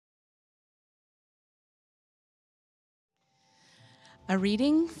A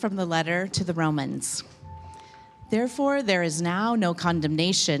reading from the letter to the Romans. Therefore, there is now no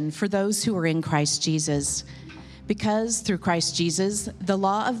condemnation for those who are in Christ Jesus, because through Christ Jesus, the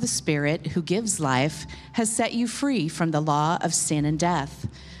law of the Spirit who gives life has set you free from the law of sin and death.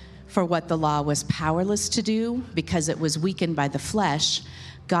 For what the law was powerless to do, because it was weakened by the flesh,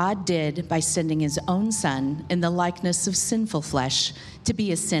 God did by sending his own Son in the likeness of sinful flesh to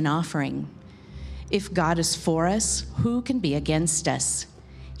be a sin offering. If God is for us, who can be against us?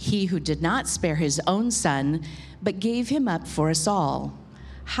 He who did not spare his own Son, but gave him up for us all,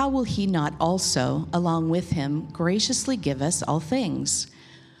 how will he not also, along with him, graciously give us all things?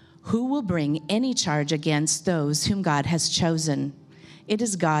 Who will bring any charge against those whom God has chosen? It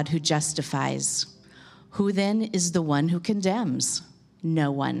is God who justifies. Who then is the one who condemns?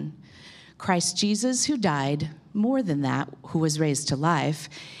 No one. Christ Jesus, who died, more than that, who was raised to life,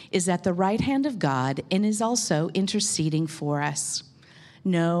 is at the right hand of God and is also interceding for us.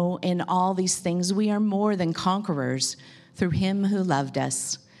 No, in all these things we are more than conquerors through him who loved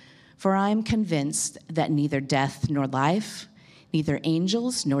us. For I am convinced that neither death nor life, neither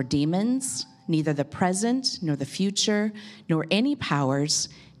angels nor demons, neither the present nor the future, nor any powers,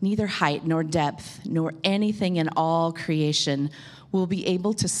 neither height nor depth, nor anything in all creation will be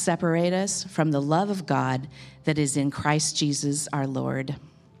able to separate us from the love of God that is in Christ Jesus our Lord.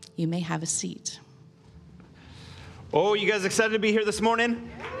 You may have a seat. Oh, you guys excited to be here this morning?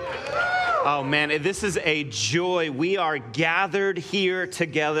 Oh man, this is a joy. We are gathered here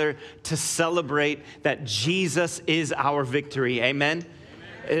together to celebrate that Jesus is our victory. Amen?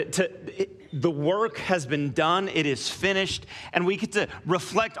 The work has been done. It is finished. And we get to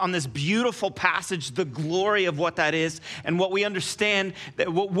reflect on this beautiful passage, the glory of what that is, and what we understand.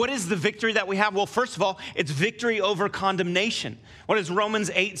 That what is the victory that we have? Well, first of all, it's victory over condemnation. What does Romans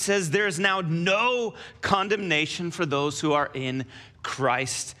 8 says? There is now no condemnation for those who are in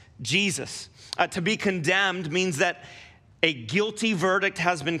Christ Jesus. To be condemned means that a guilty verdict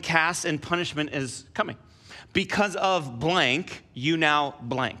has been cast and punishment is coming. Because of blank, you now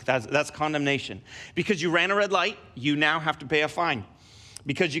blank. That's condemnation. Because you ran a red light, you now have to pay a fine.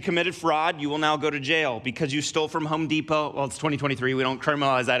 Because you committed fraud, you will now go to jail. Because you stole from Home Depot, well, it's 2023, we don't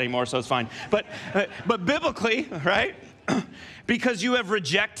criminalize that anymore, so it's fine. But biblically, right? Because you have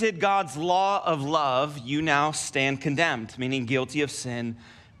rejected God's law of love, you now stand condemned, meaning guilty of sin,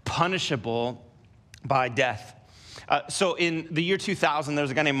 punishable by death. So in the year 2000, there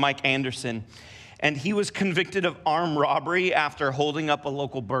was a guy named Mike Anderson, and he was convicted of armed robbery after holding up a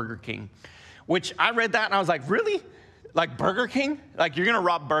local Burger King, which I read that and I was like, really? Like Burger King? Like you're gonna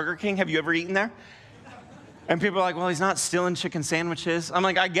rob Burger King? Have you ever eaten there? And people are like, well, he's not stealing chicken sandwiches. I'm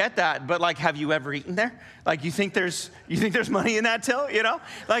like, I get that, but like, have you ever eaten there? Like, you think there's money in that till, you know?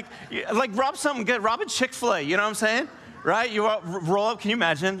 Like rob something good, rob a Chick-fil-A, you know what I'm saying? Right? You roll up, can you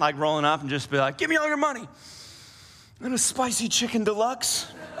imagine like rolling up and just be like, give me all your money. And a spicy chicken deluxe.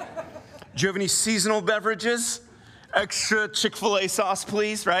 Do you have any seasonal beverages? Extra Chick-fil-A sauce,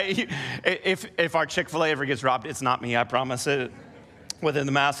 please, right? If our Chick-fil-A ever gets robbed, it's not me, I promise it. Whether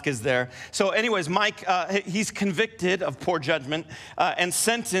the mask is there. So anyways, Mike, he's convicted of poor judgment and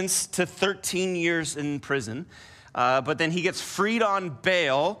sentenced to 13 years in prison. But then he gets freed on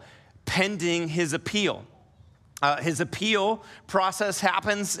bail pending his appeal. His appeal process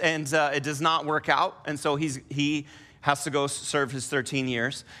happens and it does not work out. And so he has to go serve his 13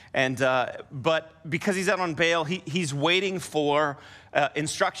 years. And but because he's out on bail, he's waiting for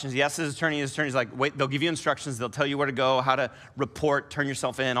instructions. He asks his attorney's like, wait, they'll give you instructions. They'll tell you where to go, how to report, turn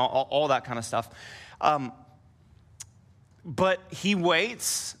yourself in, all that kind of stuff. But he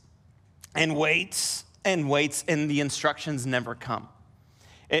waits and waits and waits, and the instructions never come.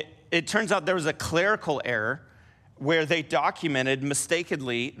 It turns out there was a clerical error where they documented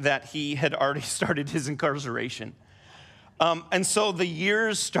mistakenly that he had already started his incarceration. And so the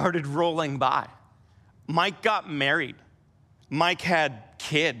years started rolling by. Mike got married. Mike had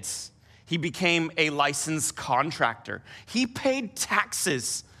kids. He became a licensed contractor. He paid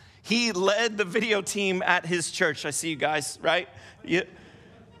taxes. He led the video team at his church. I see you guys, right?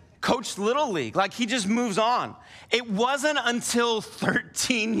 Coached Little League. Like, he just moves on. It wasn't until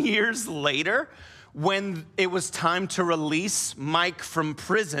 13 years later when it was time to release Mike from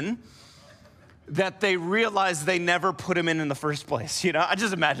prison that they realized they never put him in the first place. You know, I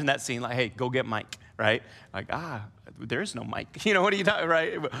just imagine that scene, like, hey, go get Mike, right? Like, there is no Mike. You know, what are you talking,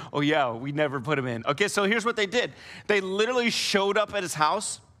 right? Oh, yeah, we never put him in. Okay, so here's what they did. They literally showed up at his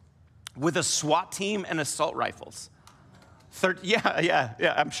house with a SWAT team and assault rifles. Yeah,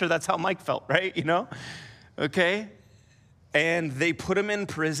 I'm sure that's how Mike felt, right? You know? Okay? And they put him in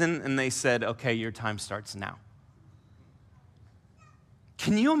prison and they said, okay, your time starts now.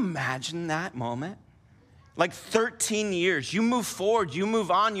 Can you imagine that moment? Like 13 years, you move forward, you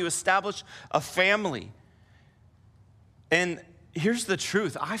move on, you establish a family. And here's the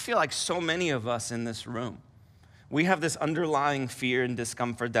truth. I feel like so many of us in this room, we have this underlying fear and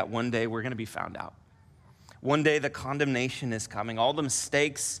discomfort that one day we're going to be found out. One day the condemnation is coming. All the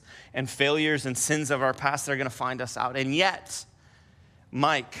mistakes and failures and sins of our past are going to find us out. And yet,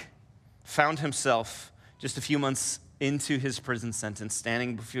 Mike found himself just a few months into his prison sentence,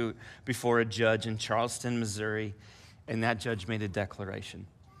 standing before a judge in Charleston, Missouri, and that judge made a declaration.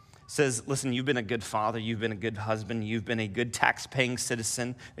 Says, listen, you've been a good father, you've been a good husband, you've been a good tax-paying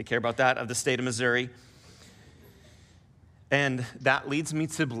citizen, they care about that, of the state of Missouri. And that leads me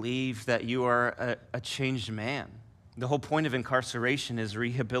to believe that you are a changed man. The whole point of incarceration is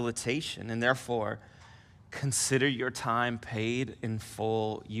rehabilitation, and therefore, consider your time paid in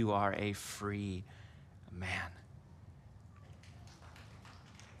full. You are a free man.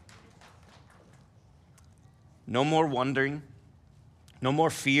 No more wondering, no more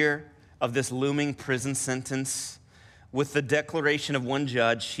fear of this looming prison sentence. With the declaration of one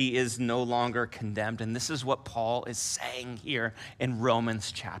judge, he is no longer condemned. And this is what Paul is saying here in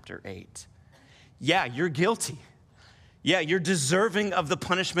Romans chapter 8. Yeah, you're guilty. Yeah, you're deserving of the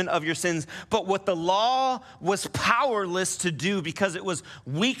punishment of your sins. But what the law was powerless to do because it was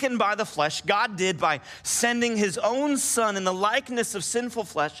weakened by the flesh, God did by sending his own son in the likeness of sinful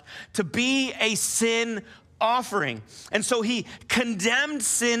flesh to be a sin offering. And so he condemned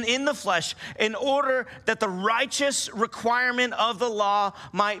sin in the flesh in order that the righteous requirement of the law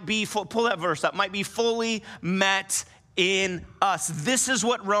might be, pull that verse up, might be fully met in us. This is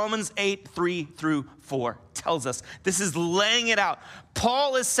what Romans 8, 3-4 tells us. This is laying it out.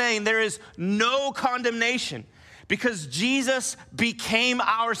 Paul is saying there is no condemnation because Jesus became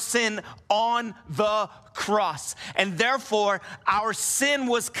our sin on the cross. And therefore, our sin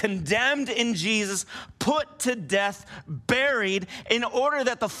was condemned in Jesus, put to death, buried, in order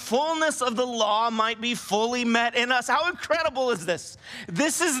that the fullness of the law might be fully met in us. How incredible is this?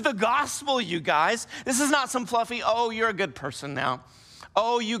 This is the gospel, you guys. This is not some fluffy, oh, you're a good person now.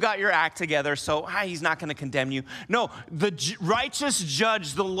 Oh, you got your act together, so he's not going to condemn you. No, the righteous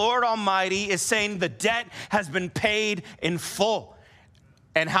judge, the Lord Almighty, is saying the debt has been paid in full.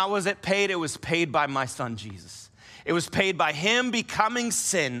 And how was it paid? It was paid by my son, Jesus. It was paid by him becoming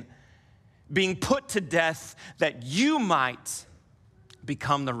sin, being put to death, that you might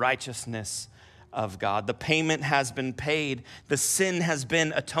become the righteousness of God. The payment has been paid. The sin has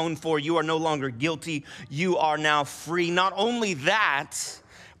been atoned for. You are no longer guilty. You are now free. Not only that,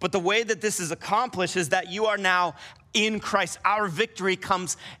 but the way that this is accomplished is that you are now in Christ. Our victory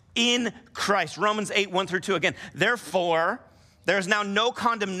comes in Christ. Romans 8, 1-2 again. Therefore, there is now no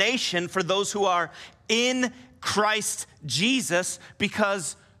condemnation for those who are in Christ Jesus,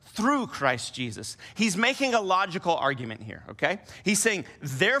 because through Christ Jesus. He's making a logical argument here, okay? He's saying,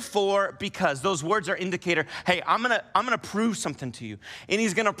 therefore, because. Those words are indicator, hey, I'm gonna prove something to you. And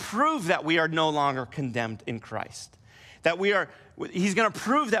he's gonna prove that we are no longer condemned in Christ. He's gonna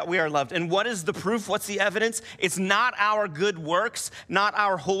prove that we are loved. And what is the proof? What's the evidence? It's not our good works, not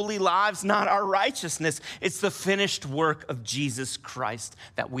our holy lives, not our righteousness. It's the finished work of Jesus Christ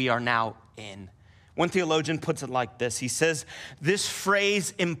that we are now in. One theologian puts it like this. He says, this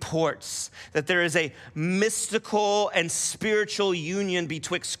phrase imports that there is a mystical and spiritual union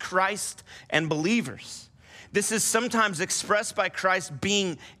betwixt Christ and believers. This is sometimes expressed by Christ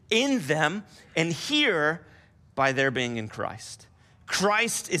being in them, and here by their being in Christ.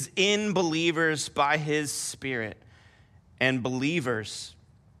 Christ is in believers by his Spirit, and believers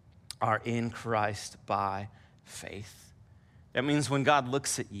are in Christ by faith. That means when God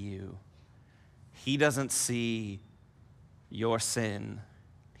looks at you, he doesn't see your sin.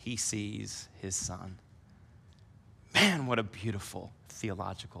 He sees his son. Man, what a beautiful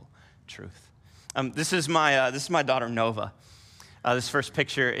theological truth. This is my daughter, Nova. This first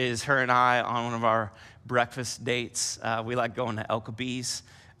picture is her and I on one of our breakfast dates. We like going to Elkabee's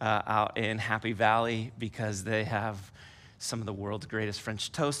out in Happy Valley because they have some of the world's greatest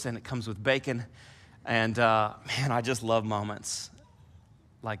French toast, and it comes with bacon. And man, I just love moments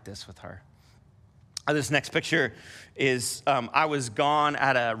like this with her. This next picture is I was gone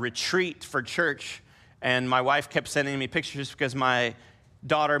at a retreat for church, and my wife kept sending me pictures because my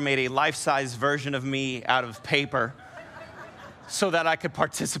daughter made a life-size version of me out of paper. so that I could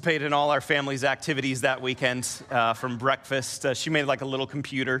participate in all our family's activities that weekend, from breakfast. She made like a little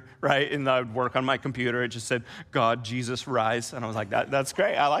computer, right? And I would work on my computer. It just said, God, Jesus, rise. And I was like, that's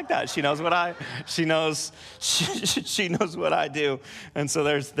great. I like that. She knows what she knows what I do. And so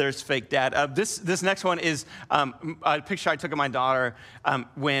there's fake dad. This next one is a picture I took of my daughter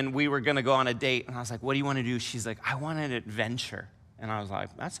when we were going to go on a date. And I was like, what do you want to do? She's like, I want an adventure. And I was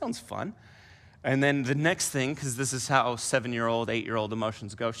like, that sounds fun. And then the next thing, because this is how 7-year-old, 8-year-old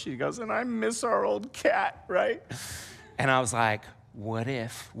emotions go, she goes, and I miss our old cat, right? And I was like, what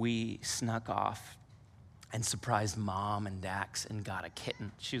if we snuck off and surprised Mom and Dax and got a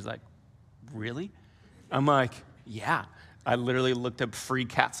kitten? She was like, really? I'm like, yeah. I literally looked up free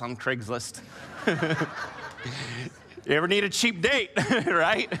cats on Craigslist. You ever need a cheap date,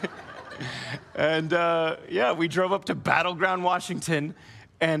 right? And we drove up to Battleground, Washington.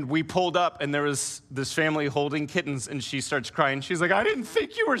 And we pulled up, and there was this family holding kittens, and she starts crying. She's like, I didn't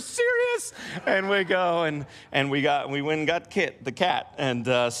think you were serious. And we go, and we went and got the cat, and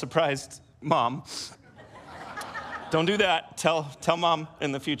surprised Mom. Don't do that. Tell Mom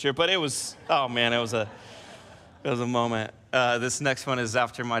in the future. But it was a moment. This next one is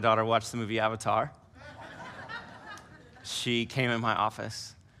after my daughter watched the movie Avatar. She came in my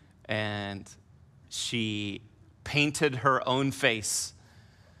office, and she painted her own face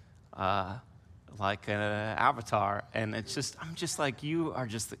like an avatar, and I'm just like, you are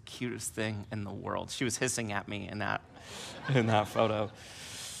just the cutest thing in the world. She was hissing at me in that photo.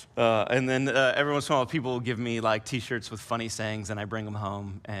 And then every once in a while, people will give me like T-shirts with funny sayings, and I bring them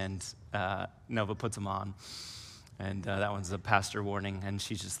home, and Nova puts them on. And that one's a pastor warning, and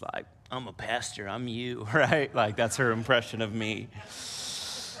she's just like, I'm a pastor, I'm you, right? Like, that's her impression of me.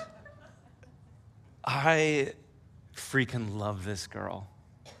 I freaking love this girl.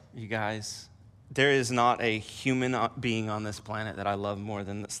 You guys, there is not a human being on this planet that I love more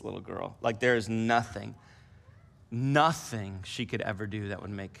than this little girl. Like, there is nothing she could ever do that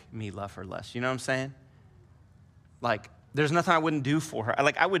would make me love her less. You know what I'm saying? Like, there's nothing I wouldn't do for her.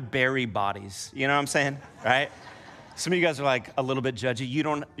 Like, I would bury bodies. You know what I'm saying? Right? Some of you guys are like a little bit judgy.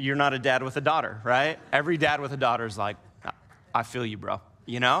 You're not a dad with a daughter, right? Every dad with a daughter is like, I feel you, bro.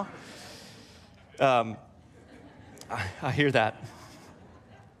 You know? I hear that.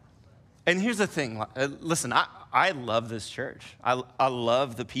 And here's the thing, listen, I love this church. I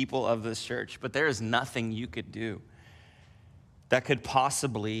love the people of this church, but there is nothing you could do that could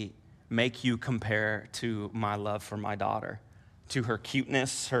possibly make you compare to my love for my daughter, to her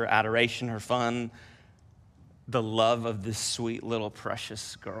cuteness, her adoration, her fun, the love of this sweet little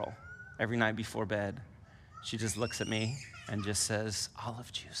precious girl. Every night before bed, she just looks at me and just says,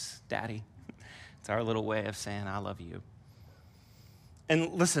 olive juice, Daddy. It's our little way of saying, I love you.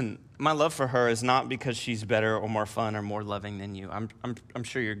 And listen, my love for her is not because she's better or more fun or more loving than you. I'm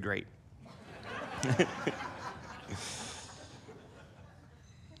sure you're great.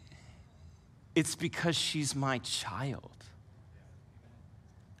 It's because she's my child.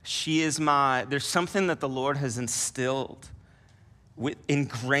 There's something that the Lord has instilled,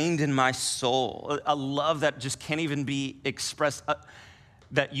 ingrained in my soul, a love that just can't even be expressed,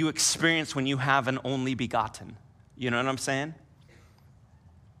 that you experience when you have an only begotten. You know what I'm saying?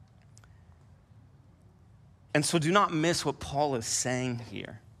 And so do not miss what Paul is saying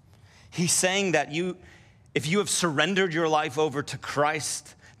here. He's saying that if you have surrendered your life over to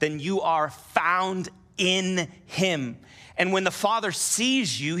Christ, then you are found in him. And when the Father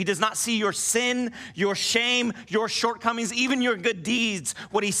sees you, he does not see your sin, your shame, your shortcomings, even your good deeds.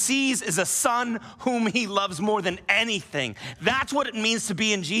 What he sees is a son whom he loves more than anything. That's what it means to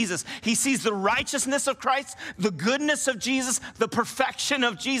be in Jesus. He sees the righteousness of Christ, the goodness of Jesus, the perfection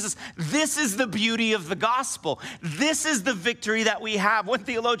of Jesus. This is the beauty of the gospel. This is the victory that we have. One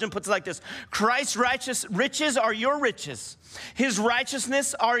theologian puts it like this: Christ's righteous riches are your riches. His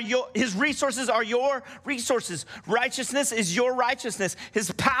righteousness his resources are your resources. Righteousness is your righteousness.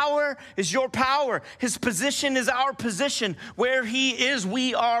 His power is your power. His position is our position. Where he is,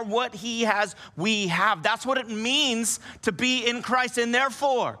 we are. What he has, we have. That's what it means to be in Christ. And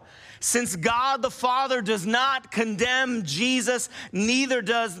therefore, since God the Father does not condemn Jesus, neither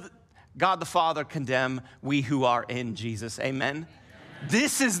does God the Father condemn we who are in Jesus. Amen?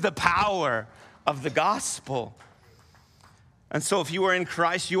 This is the power of the gospel. And so if you are in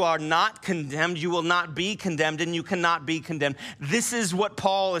Christ, you are not condemned, you will not be condemned, and you cannot be condemned. This is what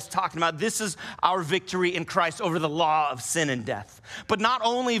Paul is talking about. This is our victory in Christ over the law of sin and death. But not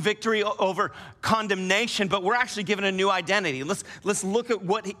only victory over condemnation, but we're actually given a new identity. Let's look at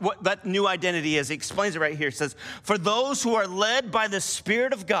what that new identity is. He explains it right here. He says, for those who are led by the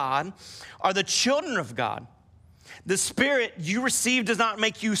Spirit of God are the children of God. The Spirit you received does not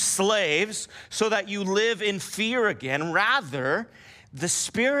make you slaves so that you live in fear again. Rather, the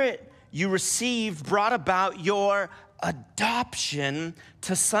Spirit you received brought about your adoption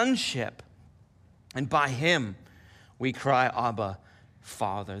to sonship. And by him, we cry, Abba,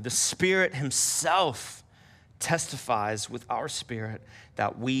 Father. The Spirit himself testifies with our spirit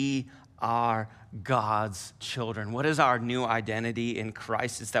that we are God's children. What is our new identity in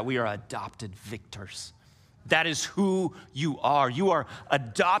Christ? It's that we are adopted victors. That is who you are. You are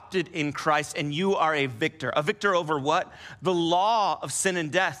adopted in Christ, and you are a victor. A victor over what? The law of sin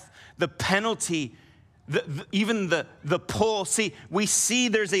and death, the penalty, even the pull. See, we see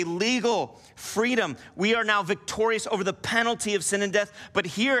there's a legal freedom. We are now victorious over the penalty of sin and death. But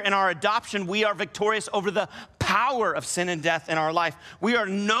here in our adoption, we are victorious over the power of sin and death in our life. We are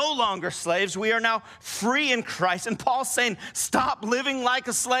no longer slaves. We are now free in Christ. And Paul's saying, stop living like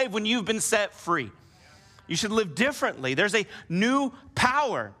a slave when you've been set free. You should live differently. There's a new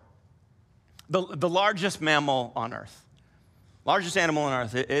power. The largest mammal on earth, largest animal on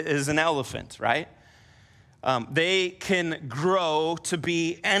earth is an elephant, right? They can grow to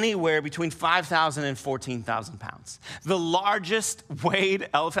be anywhere between 5,000 and 14,000 pounds. The largest weighed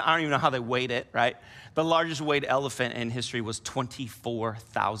elephant, I don't even know how they weighed it, right? The largest weighed elephant in history was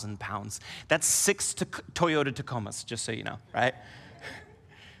 24,000 pounds. That's 6 Toyota Tacomas, just so you know, right?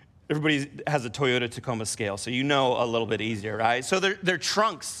 Everybody has a Toyota Tacoma scale, so you know a little bit easier, right? So their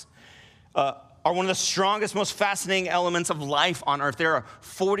trunks are one of the strongest, most fascinating elements of life on earth. There are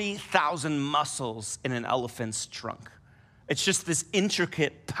 40,000 muscles in an elephant's trunk. It's just this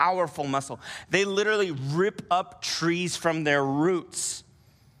intricate, powerful muscle. They literally rip up trees from their roots.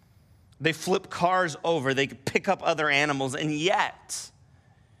 They flip cars over. They pick up other animals, and yet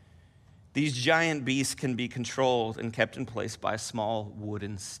these giant beasts can be controlled and kept in place by a small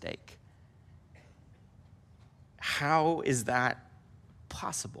wooden stake. How is that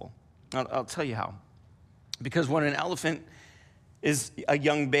possible? I'll tell you how. Because when an elephant is a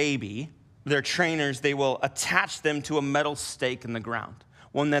young baby, their trainers, they will attach them to a metal stake in the ground,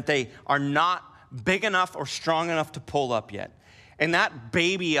 one that they are not big enough or strong enough to pull up yet. And that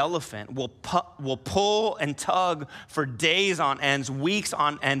baby elephant will pull and tug for days on ends, weeks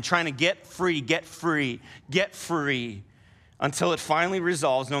on end, trying to get free, until it finally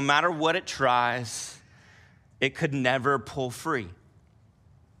resolves, no matter what it tries, it could never pull free.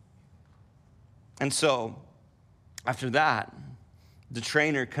 And so, after that, the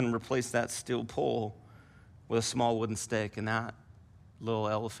trainer can replace that steel pole with a small wooden stake, and that little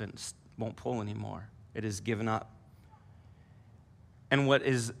elephant won't pull anymore. It is given up. And what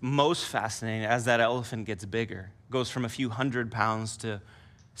is most fascinating, as that elephant gets bigger, goes from a few hundred pounds to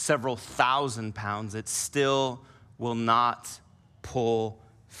several thousand pounds, it still will not pull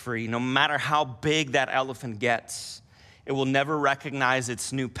free. No matter how big that elephant gets, it will never recognize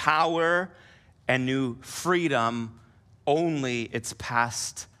its new power and new freedom, only its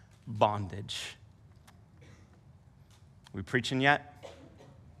past bondage. We preaching yet?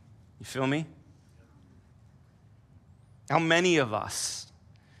 You feel me? How many of us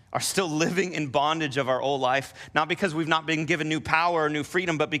are still living in bondage of our old life, not because we've not been given new power or new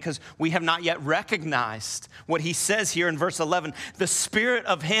freedom, but because we have not yet recognized what he says here in verse 11. The Spirit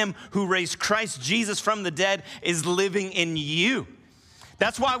of him who raised Christ Jesus from the dead is living in you.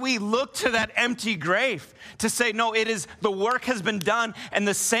 That's why we look to that empty grave to say, no, the work has been done, and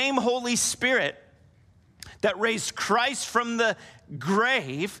the same Holy Spirit that raised Christ from the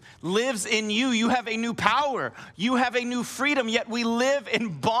grave lives in you. You have a new power. You have a new freedom, yet we live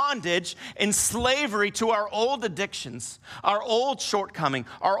in bondage, in slavery to our old addictions, our old shortcoming,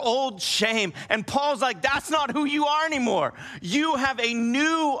 our old shame. And Paul's like, that's not who you are anymore. You have a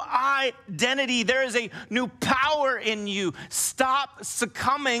new identity. There is a new power in you. Stop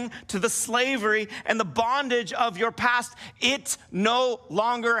succumbing to the slavery and the bondage of your past. It no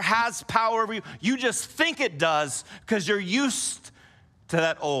longer has power over you. You just think it does because you're used to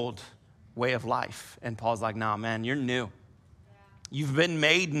that old way of life. And Paul's like, nah, man, you're new. You've been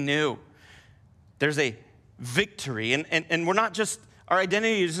made new. There's a victory. And we're not just, our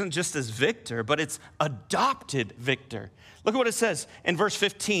identity isn't just as victor, but it's adopted victor. Look at what it says in verse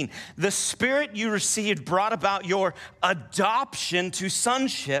 15. The Spirit you received brought about your adoption to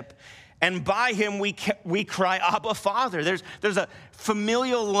sonship, and by him we cry, Abba, Father. There's a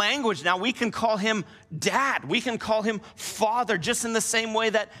familial language now. We can call him Dad. We can call him Father, just in the same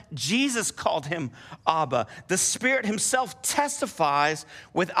way that Jesus called him Abba. The Spirit himself testifies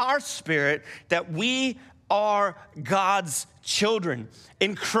with our spirit that we are God's children.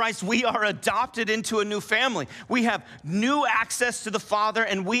 In Christ, we are adopted into a new family. We have new access to the Father,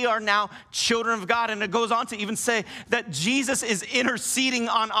 and we are now children of God. And it goes on to even say that Jesus is interceding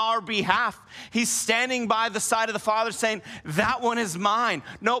on our behalf. He's standing by the side of the Father saying, that one is mine.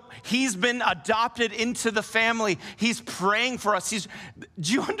 Nope, he's been adopted into the family. He's praying for us.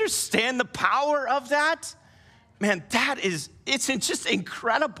 Do you understand the power of that? Man, it's just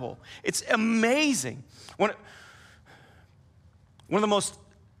incredible. It's amazing. One of the most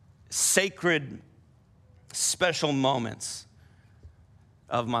sacred, special moments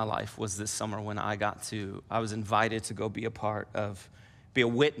of my life was this summer when I was invited to go be a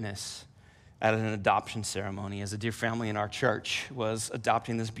witness at an adoption ceremony as a dear family in our church was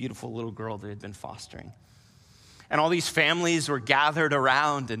adopting this beautiful little girl they had been fostering. And all these families were gathered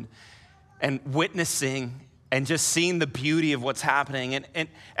around and witnessing and just seeing the beauty of what's happening. And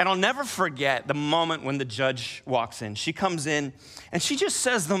I'll never forget the moment when the judge walks in. She comes in, and she just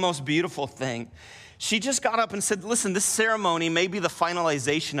says the most beautiful thing. She just got up and said, listen, this ceremony may be the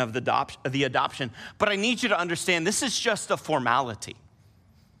finalization of the adoption, but I need you to understand this is just a formality.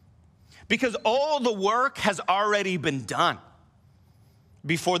 Because all the work has already been done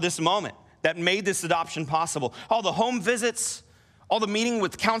before this moment that made this adoption possible. All the home visits, all the meeting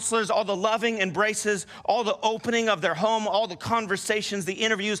with counselors, all the loving embraces, all the opening of their home, all the conversations, the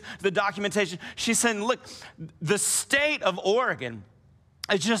interviews, the documentation. She's saying, look, the state of Oregon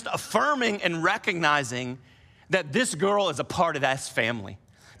is just affirming and recognizing that this girl is a part of that family,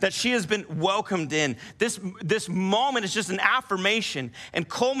 that she has been welcomed in. This moment is just an affirmation and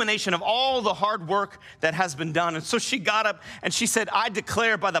culmination of all the hard work that has been done. And so she got up and she said, I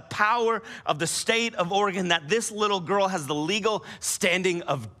declare by the power of the state of Oregon that this little girl has the legal standing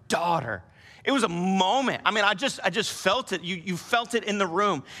of daughter. It was a moment. I mean, I just felt it. You felt it in the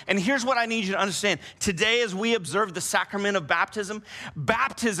room. And here's what I need you to understand. Today, as we observe the sacrament of baptism,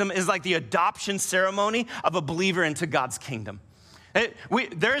 baptism is like the adoption ceremony of a believer into God's kingdom.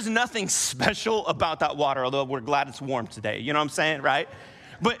 There is nothing special about that water, although we're glad it's warm today. You know what I'm saying, right?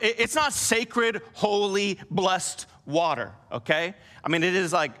 But it's not sacred, holy, blessed water, okay? I mean, it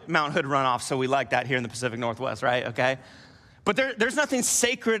is like Mount Hood runoff, so we like that here in the Pacific Northwest, right? Okay? But there's nothing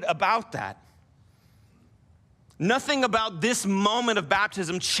sacred about that. Nothing about this moment of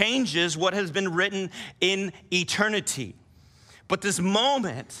baptism changes what has been written in eternity. But this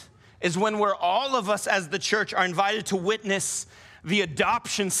moment is when all of us as the church are invited to witness the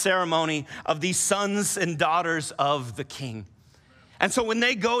adoption ceremony of these sons and daughters of the King. And so when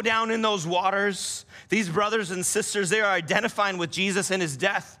they go down in those waters, these brothers and sisters, they are identifying with Jesus in his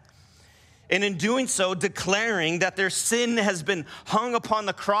death. And in doing so, declaring that their sin has been hung upon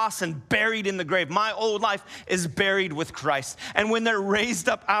the cross and buried in the grave. My old life is buried with Christ. And when they're raised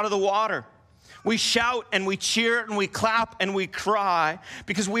up out of the water, we shout and we cheer and we clap and we cry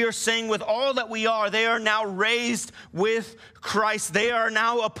because we are saying with all that we are, they are now raised with Christ. They are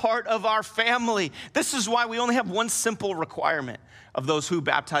now a part of our family. This is why we only have one simple requirement of those who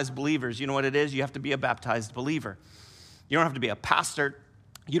baptize believers. You know what it is? You have to be a baptized believer. You don't have to be a pastor.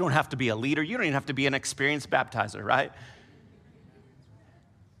 You don't have to be a leader. You don't even have to be an experienced baptizer, right?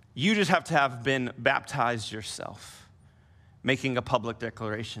 You just have to have been baptized yourself, making a public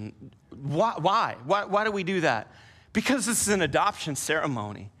declaration. Why? Why do we do that? Because this is an adoption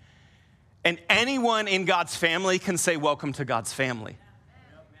ceremony. And anyone in God's family can say, welcome to God's family.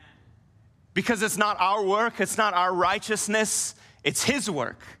 Because it's not our work, it's not our righteousness, it's his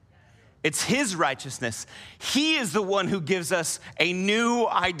work. It's his righteousness. He is the one who gives us a new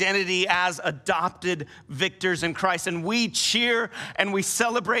identity as adopted victors in Christ. And we cheer and we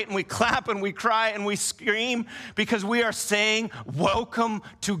celebrate and we clap and we cry and we scream because we are saying, welcome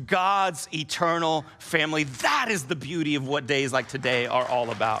to God's eternal family. That is the beauty of what days like today are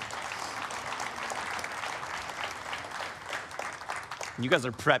all about. You guys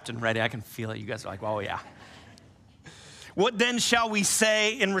are prepped and ready. I can feel it. You guys are like, oh yeah. What then shall we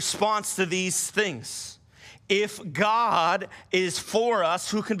say in response to these things? If God is for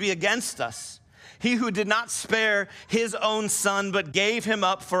us, who can be against us? He who did not spare his own son, but gave him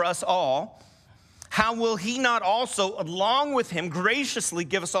up for us all, how will he not also, along with him, graciously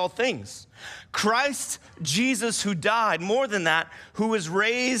give us all things? Christ Jesus, who died, more than that, who is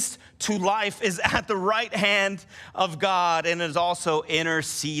raised to life, is at the right hand of God and is also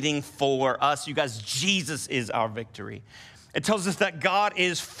interceding for us. You guys, Jesus is our victory. It tells us that God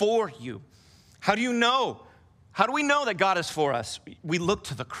is for you. How do you know? How do we know that God is for us? We look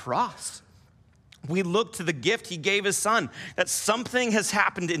to the cross. We look to the gift he gave his son, that something has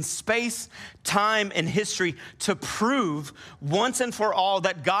happened in space, time, and history to prove once and for all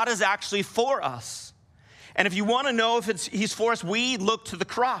that God is actually for us. And if you want to know if he's for us, we look to the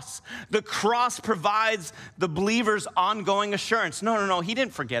cross. The cross provides the believer's ongoing assurance. No, he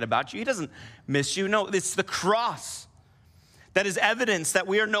didn't forget about you. He doesn't miss you. No, it's the cross that is evidence that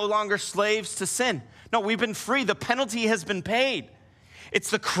we are no longer slaves to sin. No, we've been free. The penalty has been paid. It's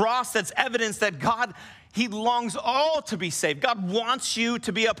the cross that's evidence that God, he longs all to be saved. God wants you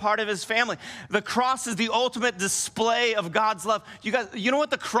to be a part of his family. The cross is the ultimate display of God's love. You guys, you know what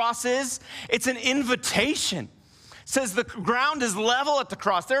the cross is? It's an invitation. It says the ground is level at the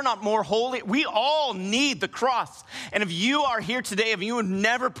cross. They're not more holy. We all need the cross. And if you are here today, if you have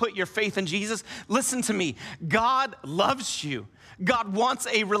never put your faith in Jesus, listen to me. God loves you. God wants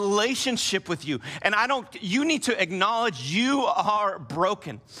a relationship with you. And you need to acknowledge you are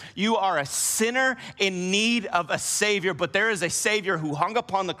broken. You are a sinner in need of a Savior, but there is a Savior who hung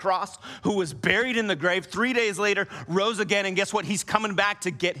upon the cross, who was buried in the grave, 3 days later, rose again, and guess what? He's coming back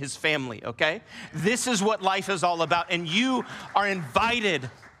to get his family, okay? This is what life is all about, and you are invited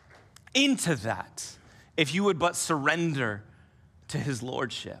into that if you would but surrender to his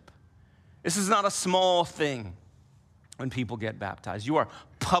lordship. This is not a small thing. When people get baptized, you are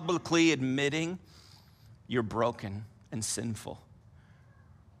publicly admitting you're broken and sinful.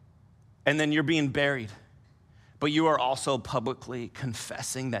 And then you're being buried. But you are also publicly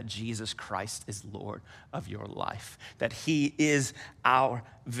confessing that Jesus Christ is Lord of your life, that he is our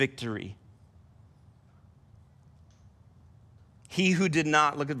victory. He who did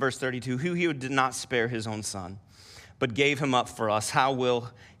not, look at verse 32, who did not spare his own son, but gave him up for us, how will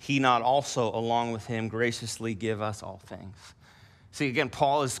he not also, along with him, graciously give us all things? See, again,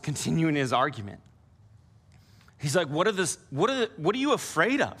 Paul is continuing his argument. He's like, what are you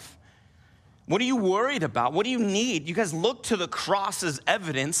afraid of? What are you worried about? What do you need? You guys look to the cross as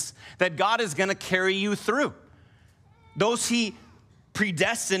evidence that God is going to carry you through. Those he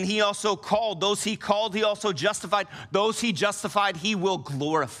predestined, he also called. Those he called, he also justified. Those he justified, he will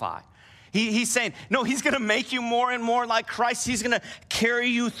glorify. He's saying, no, he's going to make you more and more like Christ. He's going to carry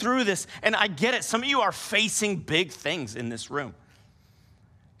you through this. And I get it. Some of you are facing big things in this room.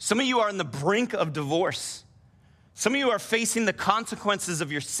 Some of you are on the brink of divorce. Some of you are facing the consequences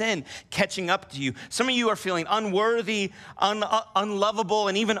of your sin catching up to you. Some of you are feeling unworthy, unlovable,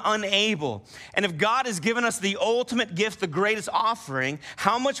 and even unable. And if God has given us the ultimate gift, the greatest offering,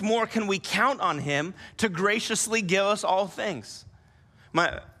 how much more can we count on him to graciously give us all things?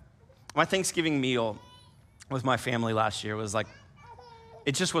 My Thanksgiving meal with my family last year was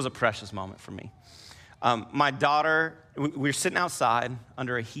it just was a precious moment for me. My daughter, we were sitting outside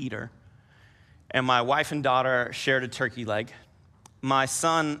under a heater, and my wife and daughter shared a turkey leg. My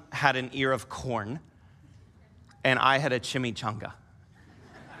son had an ear of corn, and I had a chimichanga.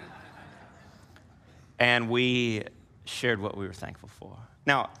 And we shared what we were thankful for.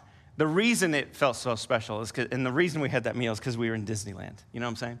 Now, the reason it felt so special and the reason we had that meal is because we were in Disneyland. You know what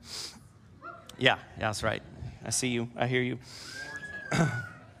I'm saying? Yeah, that's right. I see you. I hear you.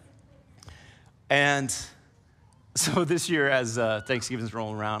 And so this year, as Thanksgiving's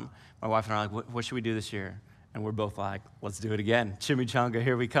rolling around, my wife and I are like, what should we do this year? And we're both like, let's do it again. Chimichanga,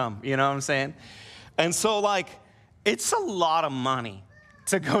 here we come. You know what I'm saying? And so, it's a lot of money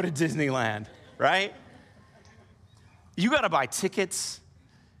to go to Disneyland, right? You got to buy tickets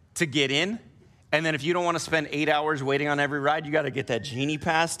to get in. And then if you don't want to spend 8 hours waiting on every ride, you got to get that Genie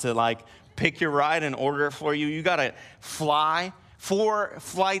Pass to, pick your ride and order it for you. You got to fly 4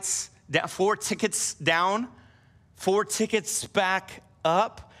 flights, 4 tickets down, 4 tickets back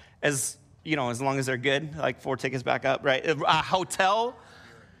up, as long as they're good, 4 tickets back up, right? A hotel,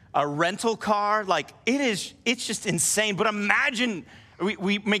 a rental car, it's just insane. But imagine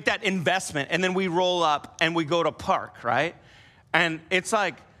we make that investment and then we roll up and we go to park, right? And it's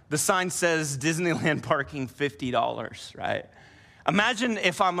the sign says Disneyland parking $50, right? Imagine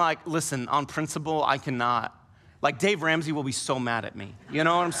if I'm listen, on principle, I cannot. Dave Ramsey will be so mad at me. You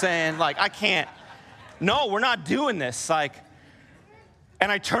know what I'm saying? I can't. No, we're not doing this.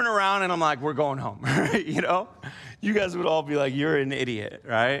 And I turn around and I'm like, we're going home, right? You guys would all be like, you're an idiot,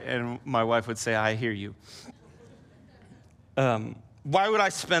 right? And my wife would say, I hear you. Why would I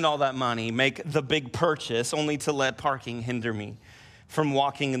spend all that money, make the big purchase, only to let parking hinder me from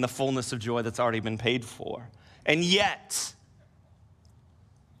walking in the fullness of joy that's already been paid for? And yet,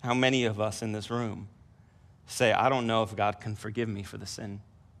 how many of us in this room say, I don't know if God can forgive me for the sin.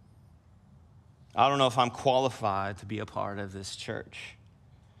 I don't know if I'm qualified to be a part of this church.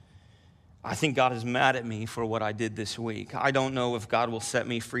 I think God is mad at me for what I did this week. I don't know if God will set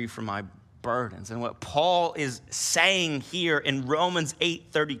me free from my burdens. And what Paul is saying here in Romans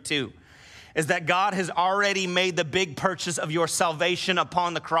 8:32 is that God has already made the big purchase of your salvation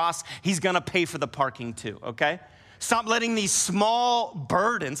upon the cross. He's going to pay for the parking too, okay? Stop letting these small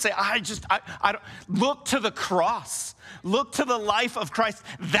burdens say, I don't. Look to the cross. Look to the life of Christ.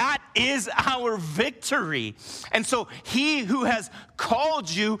 That is our victory. And so he who has called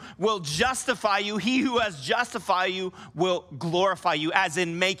you will justify you. He who has justified you will glorify you, as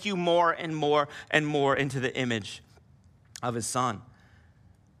in make you more and more and more into the image of his son.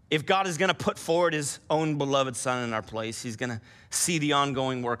 If God is going to put forward his own beloved son in our place, he's going to see the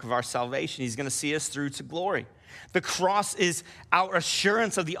ongoing work of our salvation. He's going to see us through to glory. The cross is our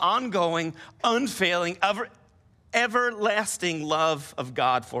assurance of the ongoing, unfailing, everlasting love of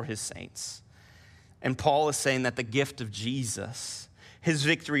God for his saints. And Paul is saying that the gift of Jesus, his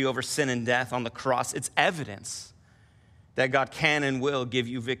victory over sin and death on the cross, it's evidence that God can and will give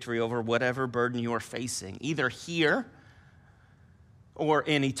you victory over whatever burden you are facing, either here or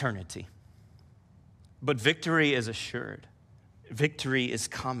in eternity. But victory is assured. Victory is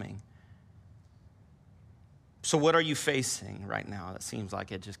coming. So what are you facing right now that seems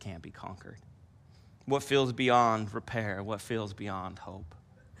like it just can't be conquered? What feels beyond repair? What feels beyond hope?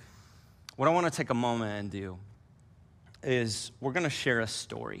 What I want to take a moment and do is we're going to share a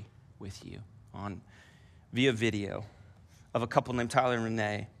story with you via video of a couple named Tyler and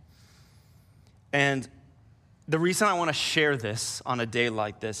Renee. And the reason I want to share this on a day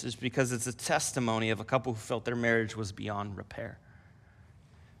like this is because it's a testimony of a couple who felt their marriage was beyond repair.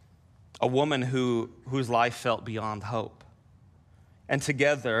 A woman whose life felt beyond hope. And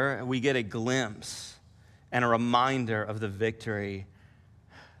together, we get a glimpse and a reminder of the victory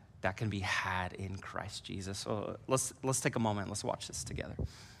that can be had in Christ Jesus. So let's take a moment. Let's watch this together.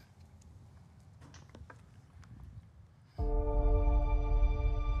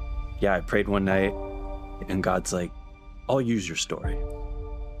 Yeah, I prayed one night, and God's like, I'll use your story.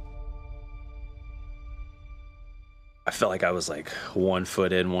 I felt like I was like 1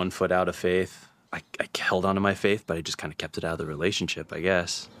 foot in, 1 foot out of faith. I held on to my faith, but I just kind of kept it out of the relationship, I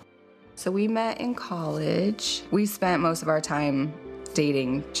guess. So we met in college. We spent most of our time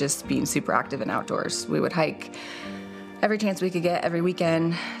dating, just being super active and outdoors. We would hike every chance we could get, every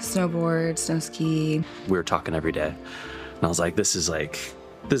weekend, snowboard, snow ski. We were talking every day, and I was like, this is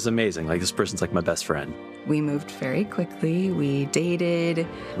amazing. Like, this person's like my best friend. We moved very quickly. We dated.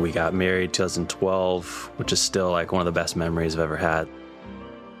 We got married 2012, which is still like one of the best memories I've ever had.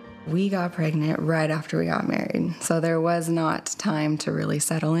 We got pregnant right after we got married. So there was not time to really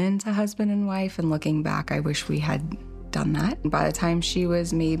settle into husband and wife. And looking back, I wish we had done that. By the time she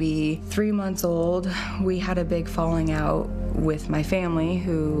was maybe 3 months old, we had a big falling out with my family,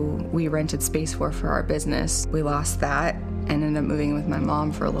 who we rented space for our business. We lost that and ended up moving with my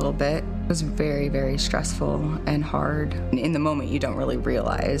mom for a little bit. It was very, very stressful and hard. In the moment, you don't really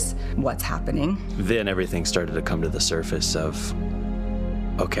realize what's happening. Then everything started to come to the surface of,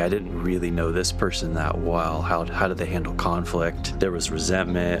 okay, I didn't really know this person that well. How did they handle conflict? There was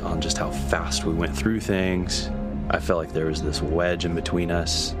resentment on just how fast we went through things. I felt like there was this wedge in between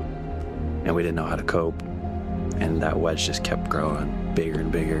us, and we didn't know how to cope. And that wedge just kept growing bigger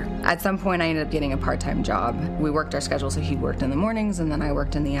and bigger. At some point, I ended up getting a part-time job. We worked our schedule, so he worked in the mornings, and then I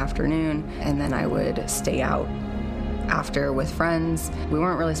worked in the afternoon, and then I would stay out after with friends. We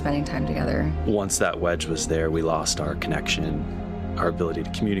weren't really spending time together. Once that wedge was there, we lost our connection, our ability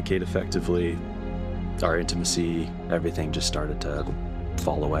to communicate effectively, our intimacy. Everything just started to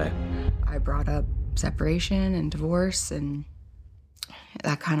fall away. I brought up separation and divorce, and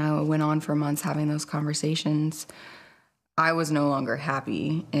that kind of went on for months, having those conversations. I was no longer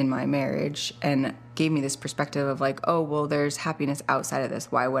happy in my marriage, and gave me this perspective of like, oh, well, there's happiness outside of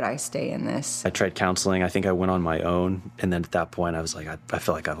this. Why would I stay in this? I tried counseling. I think I went on my own. And then at that point, I was like, I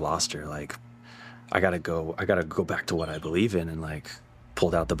feel like I've lost her. Like, I gotta go back to what I believe in, and like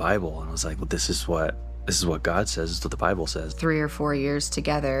pulled out the Bible and was like, well, this is what God says. This is what the Bible says. 3 or 4 years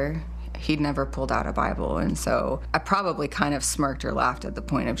together, he'd never pulled out a Bible. And so I probably kind of smirked or laughed at the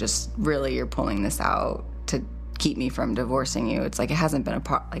point of just, really, you're pulling this out to keep me from divorcing you. It's like, it hasn't been a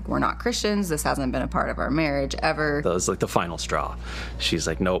part, like, we're not Christians. This hasn't been a part of our marriage ever. That was like the final straw. She's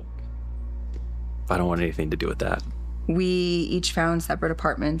like, nope, I don't want anything to do with that. We each found separate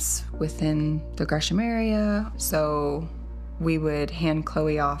apartments within the Gresham area. So we would hand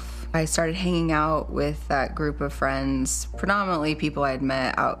Chloe off. I started hanging out with that group of friends, predominantly people I had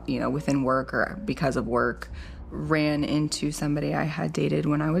met out, within work or because of work. Ran into somebody I had dated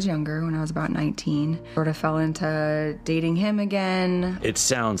when I was younger, when I was about 19. Sort of fell into dating him again. It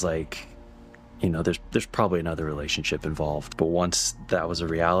sounds like there's probably another relationship involved. But once that was a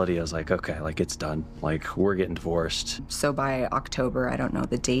reality, I was like, okay, like it's done. Like we're getting divorced. So by October, I don't know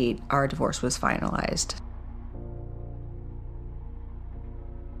the date, our divorce was finalized.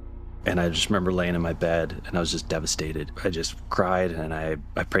 And I just remember laying in my bed and I was just devastated. I just cried and I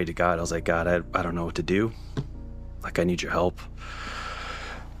prayed to God. I was like, God, I don't know what to do. Like, I need your help.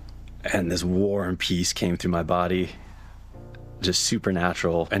 And this warm peace came through my body, just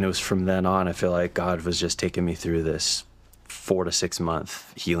supernatural. And it was from then on, I feel like God was just taking me through this 4 to 6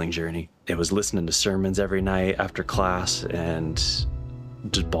 month healing journey. It was listening to sermons every night after class and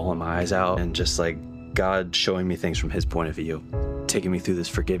just bawling my eyes out and just like God showing me things from his point of view, taking me through this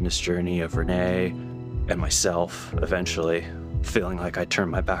forgiveness journey of Renee and myself, eventually feeling like I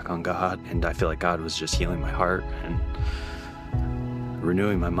turned my back on God, and I feel like God was just healing my heart and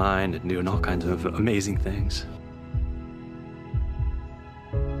renewing my mind and doing all kinds of amazing things.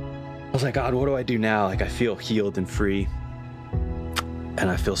 I was like, God, what do I do now? Like, I feel healed and free, and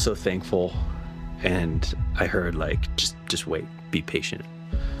I feel so thankful. And I heard, like, just wait, be patient.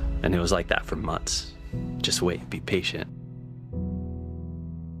 And it was like that for months. Just wait, be patient.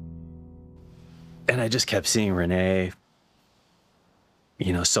 And I just kept seeing Renee.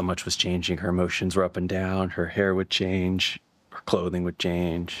 So much was changing. Her emotions were up and down. Her hair would change. Her clothing would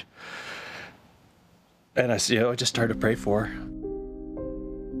change. And I just started to pray for her.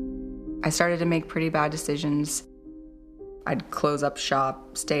 I started to make pretty bad decisions. I'd close up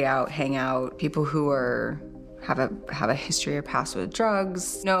shop, stay out, hang out. People who have a history or past with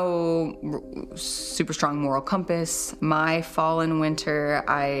drugs, no super strong moral compass. My fall and winter,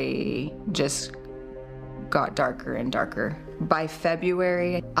 I just got darker and darker. By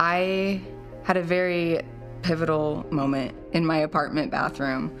February, I had a very pivotal moment in my apartment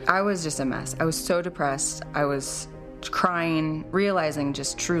bathroom. I was just a mess. I was so depressed. I was crying, realizing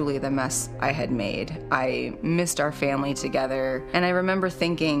just truly the mess I had made. I missed our family together. And I remember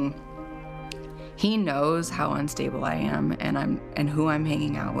thinking, he knows how unstable I am and who I'm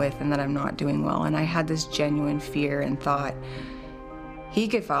hanging out with and that I'm not doing well. And I had this genuine fear and thought, he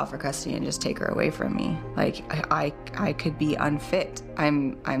could file for custody and just take her away from me. Like, I could be unfit.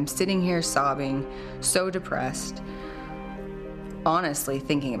 I'm sitting here sobbing, so depressed, honestly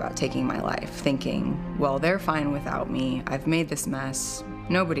thinking about taking my life, thinking, well, they're fine without me. I've made this mess.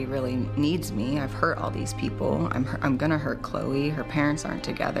 Nobody really needs me. I've hurt all these people. I'm gonna hurt Chloe. Her parents aren't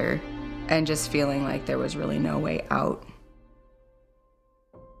together. And just feeling like there was really no way out.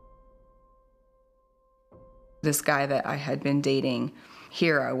 This guy that I had been dating,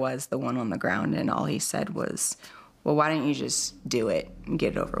 here I was, the one on the ground, and all he said was, well, why don't you just do it and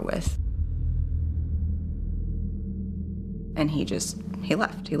get it over with? And he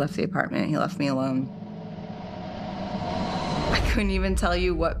left. He left the apartment. He left me alone. I couldn't even tell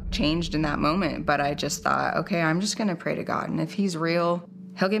you what changed in that moment, but I just thought, okay, I'm just gonna pray to God, and if he's real,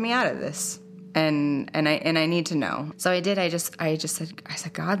 he'll get me out of this. And I need to know. So I did. I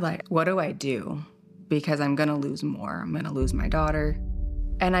said, God, like, what do I do? Because I'm gonna lose more. I'm gonna lose my daughter.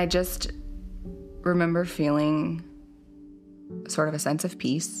 And I just remember feeling sort of a sense of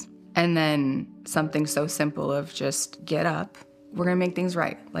peace. And then something so simple of just get up. We're gonna make things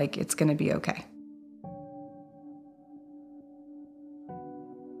right. Like, it's gonna be okay.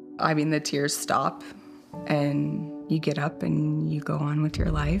 I mean, the tears stop and you get up and you go on with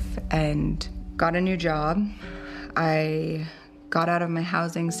your life. And got a new job. I got out of my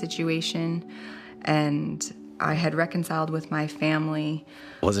housing situation and I had reconciled with my family.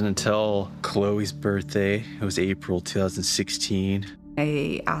 It wasn't until Chloe's birthday, it was April 2016.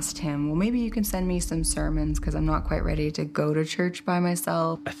 I asked him, well, maybe you can send me some sermons because I'm not quite ready to go to church by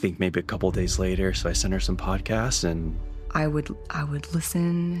myself. I think maybe a couple days later, so I sent her some podcasts and I would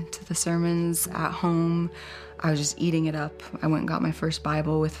listen to the sermons at home. I was just eating it up. I went and got my first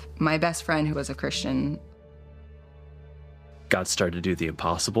Bible with my best friend who was a Christian. God started to do the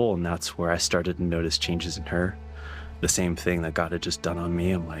impossible, and that's where I started to notice changes in her. The same thing that God had just done on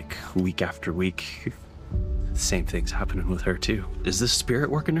me. I'm like, week after week, the same thing's happening with her too. Is this spirit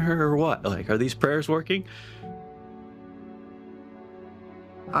working to her or what? Like, are these prayers working?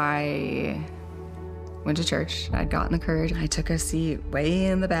 I went to church. I'd gotten the courage. I took a seat way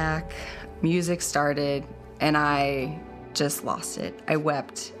in the back. Music started, and I just lost it. I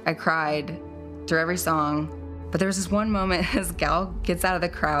wept. I cried through every song. But there was this one moment, this gal gets out of the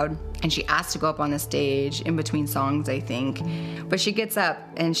crowd, and she asked to go up on the stage in between songs, I think. But she gets up,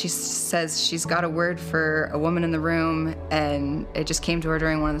 and she says she's got a word for a woman in the room, and it just came to her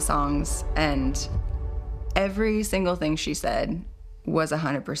during one of the songs. And every single thing she said was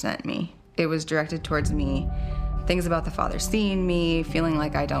 100% me. It was directed towards me. things about the Father seeing me, feeling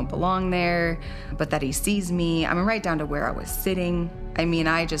like I don't belong there, but that he sees me. I mean, right down to where I was sitting. I mean,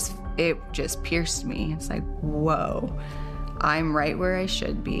 it just pierced me. It's like, whoa, I'm right where I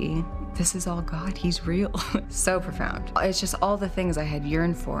should be. This is all God. He's real. So profound. It's just all the things I had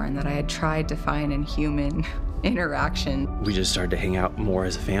yearned for and that I had tried to find in human interaction. We just started to hang out more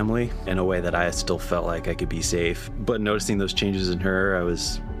as a family in a way that I still felt like I could be safe. But noticing those changes in her, I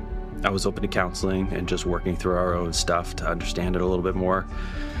was open to counseling and just working through our own stuff to understand it a little bit more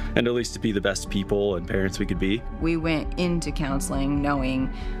and at least to be the best people and parents we could be. We went into counseling knowing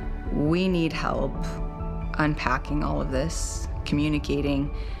we need help unpacking all of this,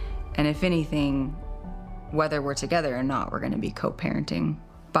 communicating, and if anything, whether we're together or not, we're going to be co-parenting.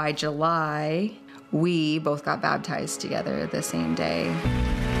 By July, we both got baptized together the same day.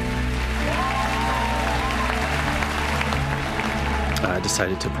 I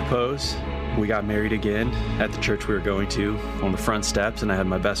decided to propose. We got married again at the church we were going to on the front steps, and I had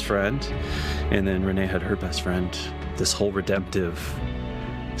my best friend, and then Renee had her best friend. This whole redemptive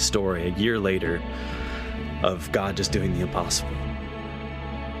story a year later of God just doing the impossible.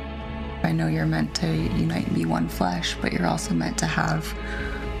 I know you're meant to unite and be one flesh, but you're also meant to have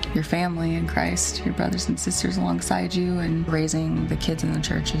your family in Christ, your brothers and sisters alongside you, and raising the kids in the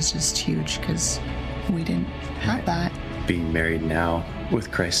church is just huge because we didn't have that. Being married now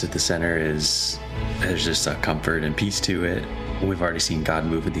with Christ at the center there's just a comfort and peace to it. We've already seen God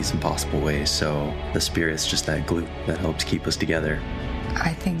move in these impossible ways, so the Spirit's just that glue that helps keep us together.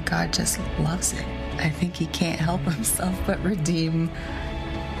 I think God just loves it. I think he can't help himself but redeem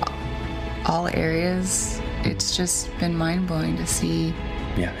all areas. It's just been mind-blowing to see.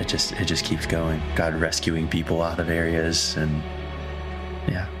 Yeah, it just keeps going. God rescuing people out of areas, and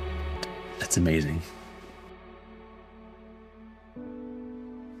yeah, it's amazing.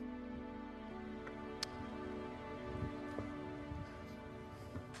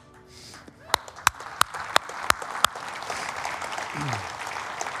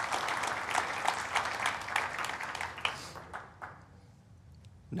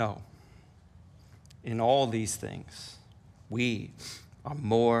 No. In all these things, we are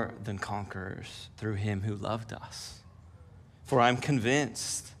more than conquerors through him who loved us. For I'm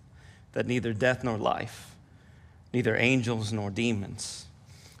convinced that neither death nor life, neither angels nor demons,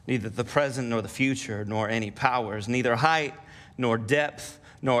 neither the present nor the future, nor any powers, neither height nor depth,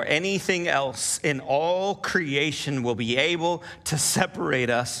 nor anything else in all creation will be able to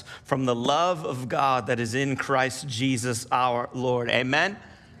separate us from the love of God that is in Christ Jesus our Lord. Amen?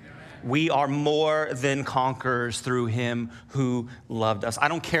 We are more than conquerors through him who loved us. I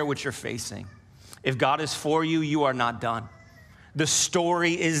don't care what you're facing. If God is for you, you are not done. The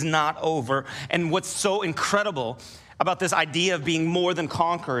story is not over. And what's so incredible about this idea of being more than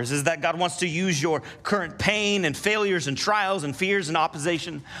conquerors is that God wants to use your current pain and failures and trials and fears and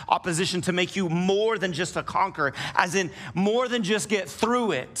opposition to make you more than just a conqueror, as in more than just get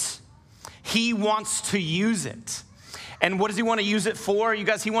through it. He wants to use it. And what does he want to use it for? You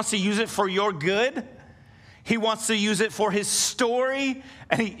guys, he wants to use it for your good. He wants to use it for his story,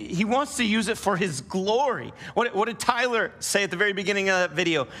 and he wants to use it for his glory. What did Tyler say at the very beginning of that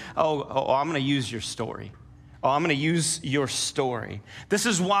video? Oh, I'm going to use your story. Oh, I'm going to use your story. This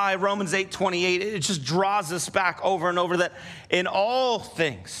is why Romans 8:28, it just draws us back over and over that in all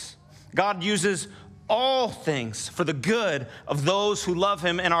things, God uses all things for the good of those who love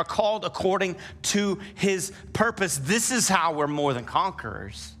him and are called according to his purpose. This is how we're more than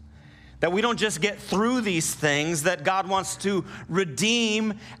conquerors. That we don't just get through these things, that God wants to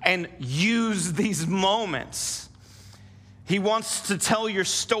redeem and use these moments. He wants to tell your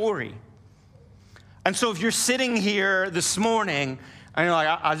story. And so if you're sitting here this morning and you're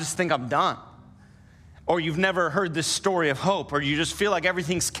like, I just think I'm done, or you've never heard this story of hope, or you just feel like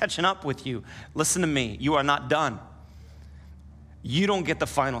everything's catching up with you, listen to me. You are not done. You don't get the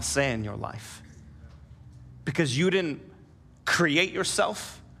final say in your life because you didn't create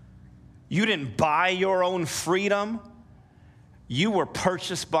yourself. You didn't buy your own freedom. You were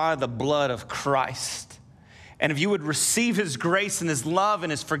purchased by the blood of Christ. And if you would receive his grace and his love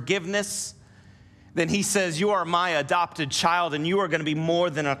and his forgiveness, then he says, you are my adopted child and you are going to be more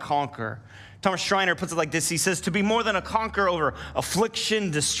than a conqueror. Thomas Schreiner puts it like this. He says, to be more than a conqueror over affliction,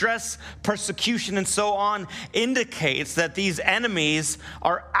 distress, persecution, and so on indicates that these enemies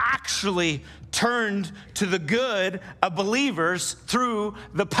are actually turned to the good of believers through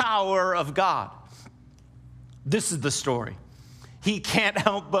the power of God. This is the story. He can't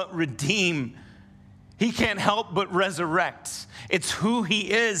help but redeem. He can't help but resurrect. It's who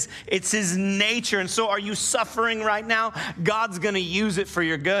he is. It's his nature. And so are you suffering right now? God's going to use it for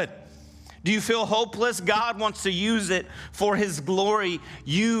your good. Do you feel hopeless? God wants to use it for his glory.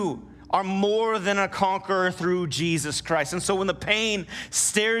 You are more than a conqueror through Jesus Christ. And so when the pain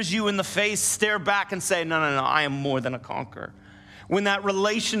stares you in the face, stare back and say, no, I am more than a conqueror. When that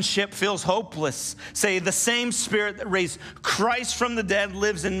relationship feels hopeless, say, the same Spirit that raised Christ from the dead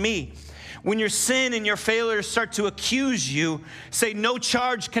lives in me. When your sin and your failures start to accuse you, say, no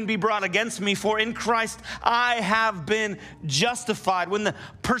charge can be brought against me, for in Christ I have been justified. When the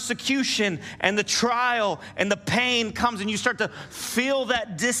persecution and the trial and the pain comes and you start to feel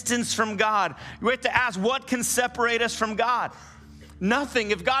that distance from God, you have to ask, what can separate us from God? Nothing.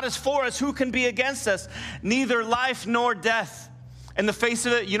 If God is for us, who can be against us? Neither life nor death. In the face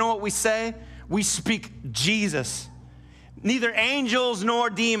of it, you know what we say? We speak Jesus. Neither angels nor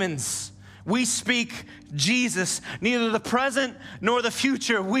demons. We speak Jesus. Neither the present nor the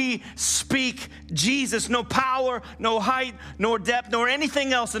future. We speak Jesus. No power, no height, nor depth, nor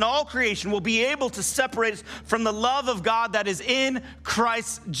anything else in all creation will be able to separate us from the love of God that is in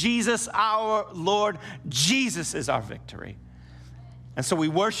Christ Jesus our Lord. Jesus is our victory. And so we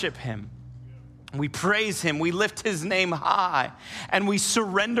worship him. We praise him, we lift his name high, and we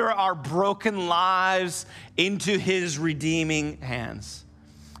surrender our broken lives into his redeeming hands.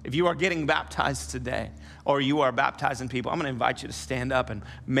 If you are getting baptized today, or you are baptizing people, I'm going to invite you to stand up and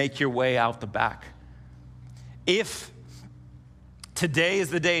make your way out the back. If today is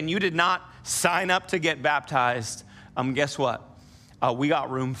the day and you did not sign up to get baptized, guess what? We got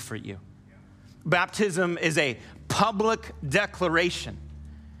room for you. Baptism is a public declaration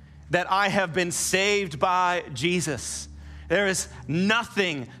that I have been saved by Jesus. There is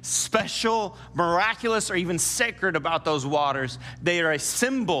nothing special, miraculous, or even sacred about those waters. They are a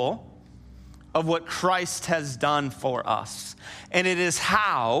symbol of what Christ has done for us. And it is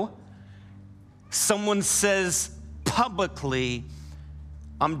how someone says publicly,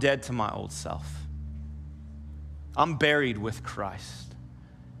 I'm dead to my old self. I'm buried with Christ.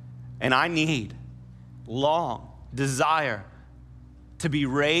 And I need, desire to be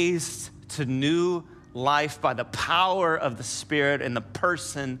raised to new life by the power of the Spirit and the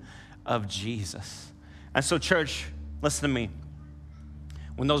person of Jesus. And so, church, listen to me.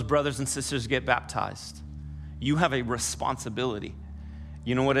 When those brothers and sisters get baptized, you have a responsibility.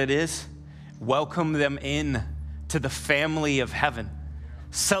 You know what it is? Welcome them in to the family of heaven.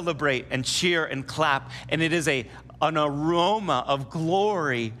 Celebrate and cheer and clap. And it is an aroma of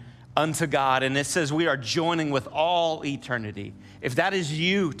glory unto God. And it says we are joining with all eternity. If that is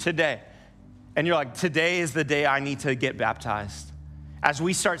you today, and you're like, today is the day I need to get baptized. As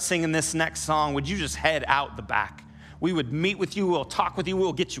we start singing this next song, would you just head out the back? We would meet with you, we'll talk with you,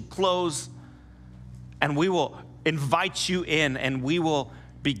 we'll get you clothes, and we will invite you in, and we will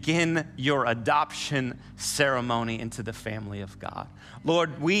begin your adoption ceremony into the family of God.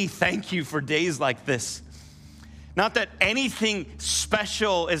 Lord, we thank you for days like this. Not that anything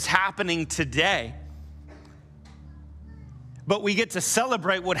special is happening today, but we get to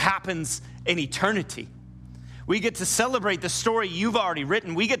celebrate what happens in eternity. We get to celebrate the story you've already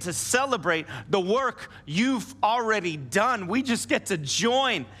written. We get to celebrate the work you've already done. We just get to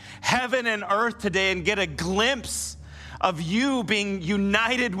join heaven and earth today and get a glimpse of you being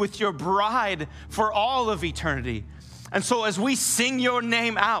united with your bride for all of eternity. And so as we sing your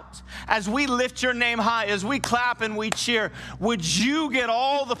name out, as we lift your name high, as we clap and we cheer, would you get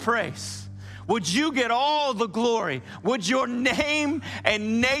all the praise? Would you get all the glory? Would your name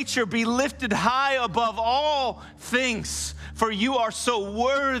and nature be lifted high above all things? For you are so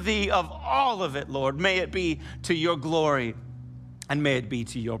worthy of all of it, Lord. May it be to your glory and may it be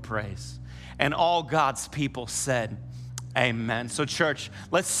to your praise. And all God's people said, amen. So church,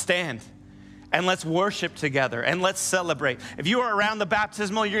 let's stand and let's worship together and let's celebrate. If you are around the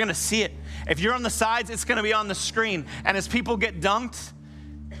baptismal, you're going to see it. If you're on the sides, it's going to be on the screen. And as people get dunked,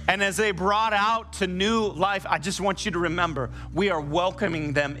 and as they brought out to new life, I just want you to remember, we are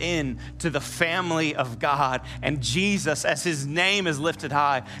welcoming them in to the family of God. And Jesus, as his name is lifted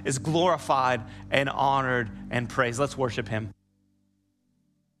high, is glorified and honored and praised. Let's worship him.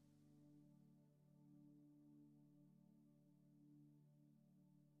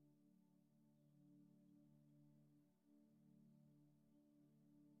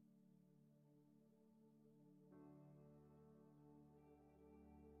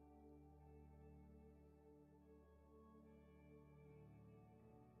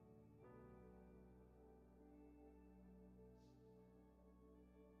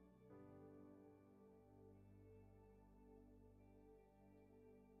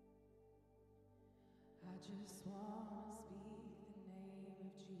 I just want to speak the name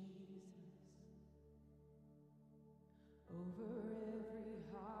of Jesus over every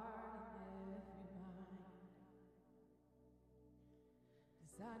heart and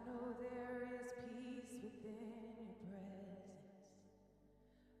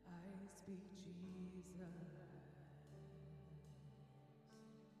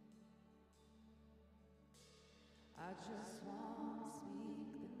I just want to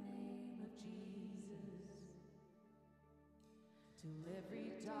speak the name of Jesus till every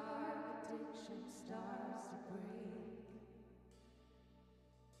dark addiction starts to break,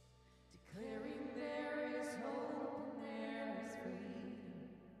 declaring there is hope and there is freedom.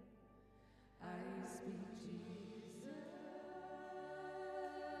 I speak Jesus.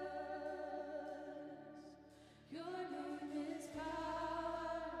 Your name is power.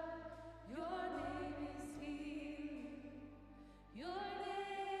 Your name is healing. Your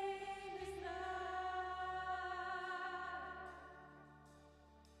name is life.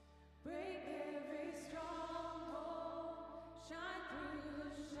 Break every stronghold. Shine through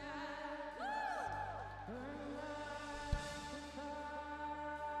the shadows. Burn like a fire.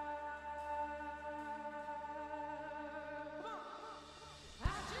 I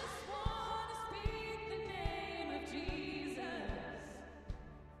just want to speak the name of Jesus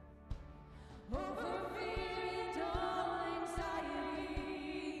over fear and all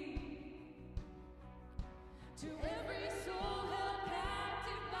anxiety, to every soul held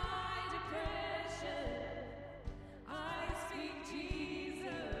captive by depression. I speak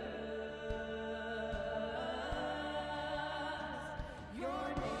Jesus. Your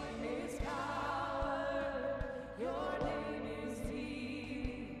name is power. Your name is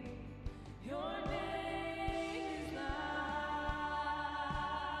healing. Your name is life.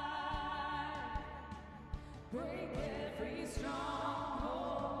 Break every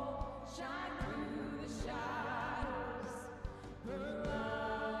stronghold. Shine through the shadows. Burn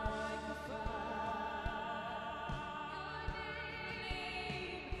like a fire.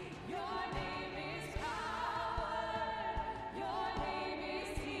 Your name is power. Your name is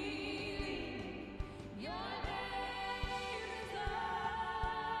healing. Your name is life.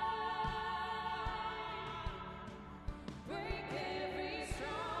 Break every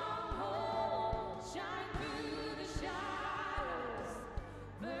stronghold. Shine through the shadows.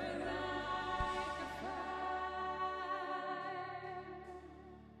 Burn like a fire.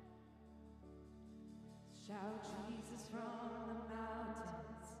 Shout Jesus from the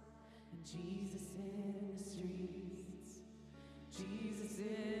mountains and Jesus in the streets. Jesus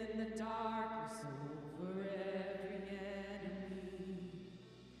in the darkness over every enemy.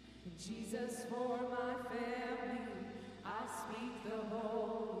 And Jesus for my family, I speak the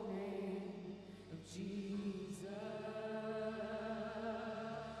holy name of Jesus.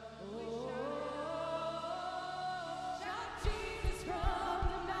 Shout Jesus from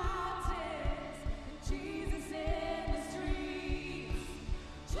the mountains, and Jesus in the streets.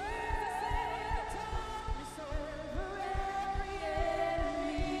 Jesus in the darkness over every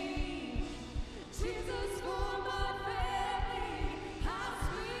enemy. Jesus for my family, I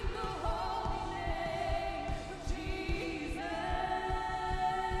speak the holy name of Jesus.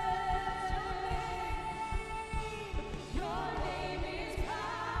 Your name is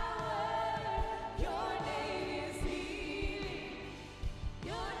power. Your name is healing.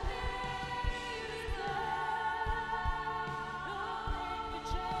 Your name is life. Break the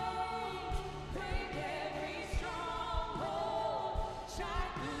chains. Break every stronghold.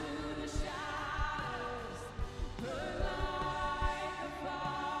 Shine through the shadows. Burn like a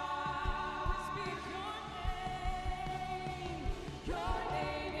fire. Speak your name. Your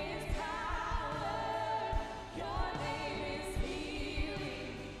name is power. Your name is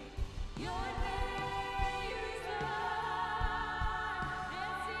healing. Your name is life.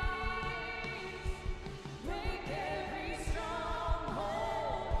 Yes, it is. Break every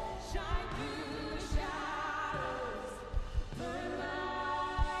stronghold. Shine through the shadows. Burn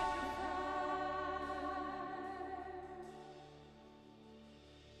like a fire.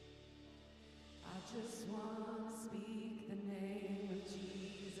 I just want to speak the name of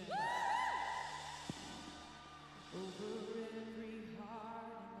Jesus over every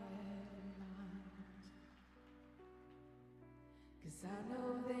heart and every mind. 'Cause I know